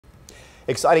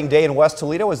Exciting day in West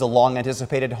Toledo as the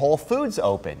long-anticipated Whole Foods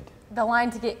opened. The line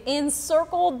to get in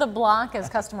circled the block as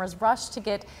customers rushed to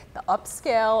get the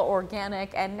upscale,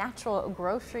 organic, and natural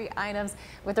grocery items.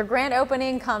 With their grand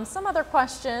opening comes some other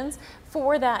questions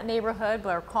for that neighborhood.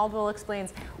 Blair Caldwell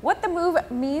explains what the move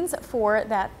means for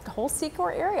that whole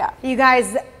Secor area. You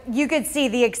guys, you could see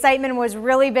the excitement was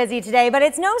really busy today, but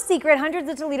it's no secret hundreds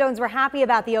of Toledoans were happy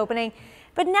about the opening.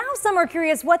 But now some are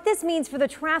curious what this means for the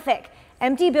traffic,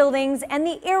 empty buildings, and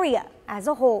the area as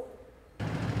a whole.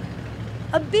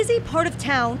 A busy part of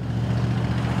town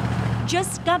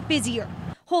just got busier.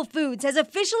 Whole Foods has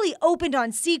officially opened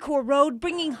on Secor Road,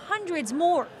 bringing hundreds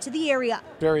more to the area.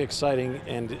 Very exciting,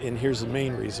 and here's the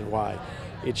main reason why.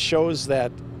 It shows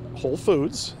that Whole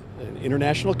Foods, an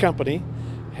international company,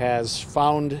 has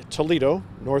found Toledo,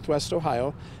 Northwest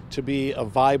Ohio, to be a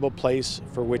viable place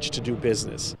for which to do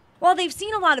business. While they've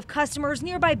seen a lot of customers,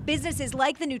 nearby businesses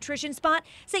like the Nutrition Spot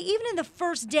say even in the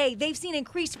first day, they've seen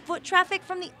increased foot traffic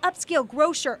from the upscale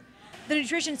grocer. The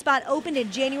Nutrition Spot opened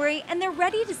in January, and they're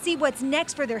ready to see what's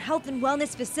next for their health and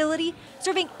wellness facility,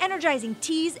 serving energizing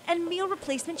teas and meal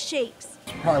replacement shakes.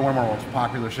 It's probably one of our most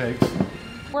popular shakes.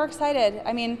 We're excited.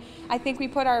 I mean, I think we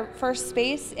put our first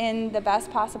space in the best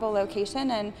possible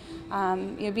location,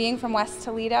 and being from West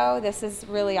Toledo, this is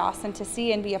really awesome to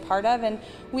see and be a part of, and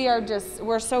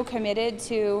we're so committed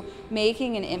to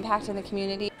making an impact in the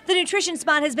community. The Nutrition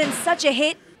Spot has been such a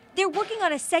hit, they're working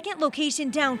on a second location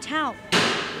downtown.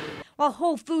 While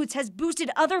Whole Foods has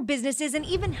boosted other businesses and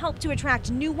even helped to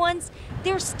attract new ones,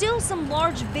 there's still some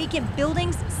large vacant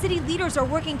buildings city leaders are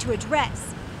working to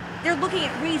address. They're looking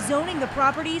at rezoning the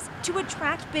properties to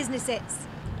attract businesses.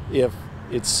 If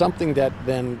it's something that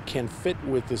then can fit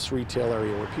with this retail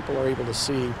area where people are able to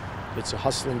see it's a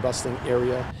hustling, bustling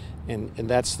area and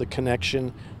that's the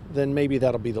connection, then maybe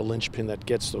that'll be the linchpin that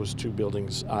gets those two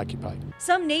buildings occupied.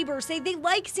 Some neighbors say they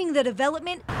like seeing the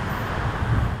development,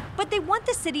 but they want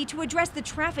the city to address the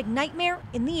traffic nightmare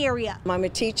in the area. I'm a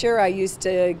teacher. I used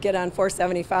to get on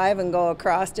 475 and go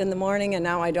across in the morning, and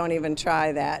now I don't even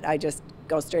try that. I just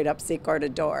go straight up Secor to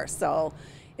door. So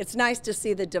it's nice to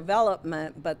see the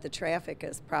development, but the traffic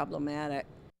is problematic.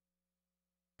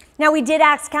 Now, we did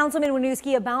ask Councilman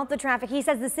Winooski about the traffic. He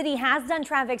says the city has done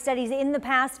traffic studies in the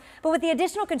past, but with the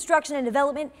additional construction and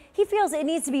development, he feels it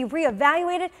needs to be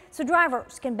reevaluated so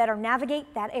drivers can better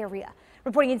navigate that area.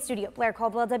 Reporting in studio, Blair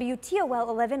Caldwell, WTOL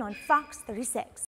 11 on Fox 36.